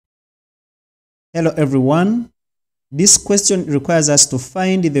Hello everyone. This question requires us to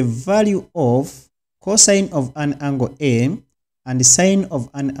find the value of cosine of an angle A and sine of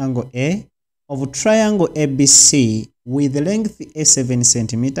an angle A of triangle ABC with length A 7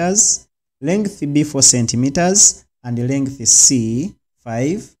 centimeters, length B 4 centimeters, and length C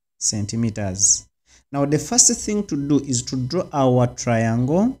 5 centimeters. Now the first thing to do is to draw our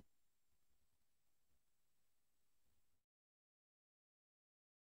triangle.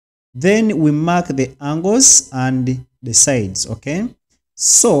 Then we mark the angles and the sides, okay?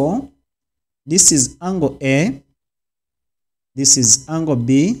 So, this is angle A, this is angle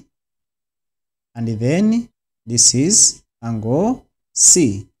B, and then this is angle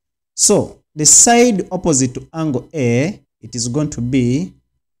C. So, the side opposite to angle A, it is going to be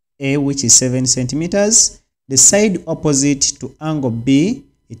A, which is 7 centimeters. The side opposite to angle B,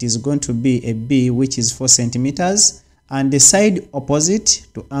 it is going to be a B, which is 4 centimeters. And the side opposite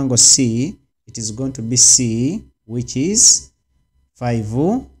to angle C, it is going to be C, which is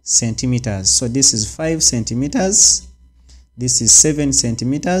 5 centimeters. So this is 5 centimeters, this is 7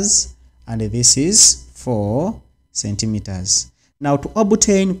 centimeters, and this is 4 centimeters. Now to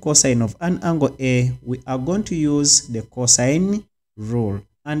obtain cosine of an angle A, we are going to use the cosine rule.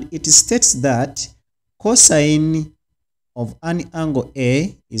 And it states that cosine of an angle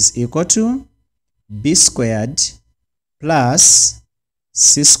A is equal to B squared plus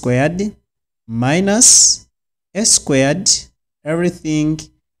C squared minus A squared, everything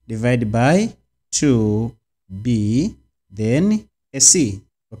divided by 2B, then AC.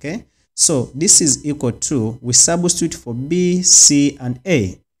 Okay, so this is equal to, we substitute for B, C, and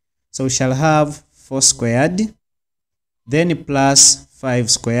A. So we shall have 4 squared, then plus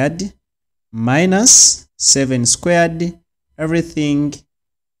 5 squared, minus 7 squared, everything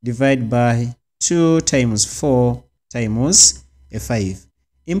divided by 2 times 4 times a 5,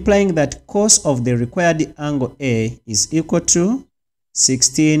 implying that cos of the required angle A is equal to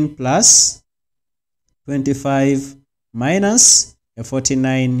 16 plus 25 minus a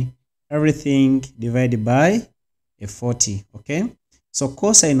 49, everything divided by a 40. Okay, so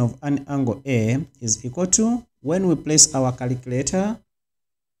cosine of an angle A is equal to, when we place our calculator,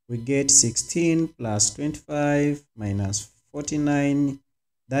 we get 16 plus 25 minus 49,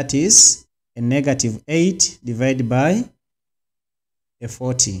 that is a negative 8 divided by a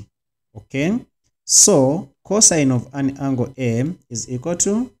 40. Okay, so cosine of an angle A is equal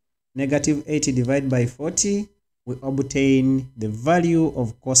to negative 80 divided by 40. We obtain the value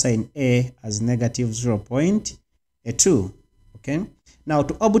of cosine A as negative 0.2. Okay, now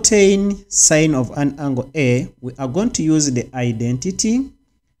to obtain sine of an angle A, we are going to use the identity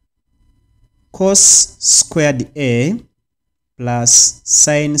cos squared A plus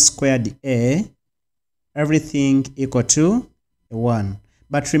sine squared A, everything equal to 1.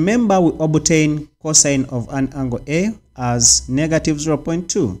 But remember, we obtain cosine of an angle A as negative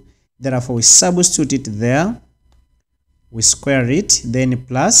 0.2. Therefore, we substitute it there, we square it, then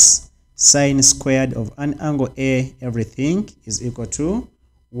plus sine squared of an angle A, everything is equal to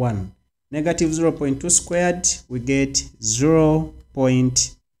 1. Negative 0.2 squared, we get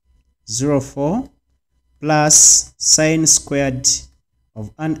 0.04 plus sine squared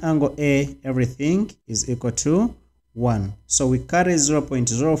of an angle A, everything is equal to 1. So we carry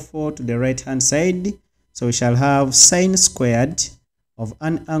 0.04 to the right hand side. So we shall have sine squared of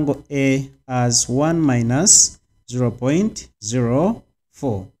an angle A as 1 minus 0.04.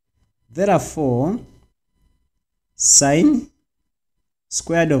 Therefore, sine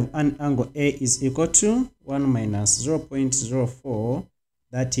squared of an angle A is equal to 1 minus 0.04,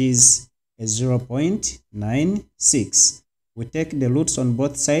 that is a 0.96. We take the roots on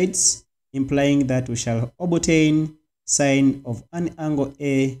both sides, implying that we shall obtain sine of an angle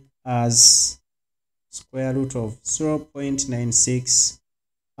A as square root of 0.96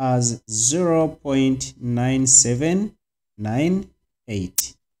 as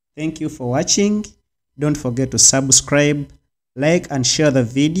 0.9798. Thank you for watching. Don't forget to subscribe, like, and share the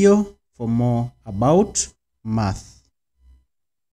video for more about math.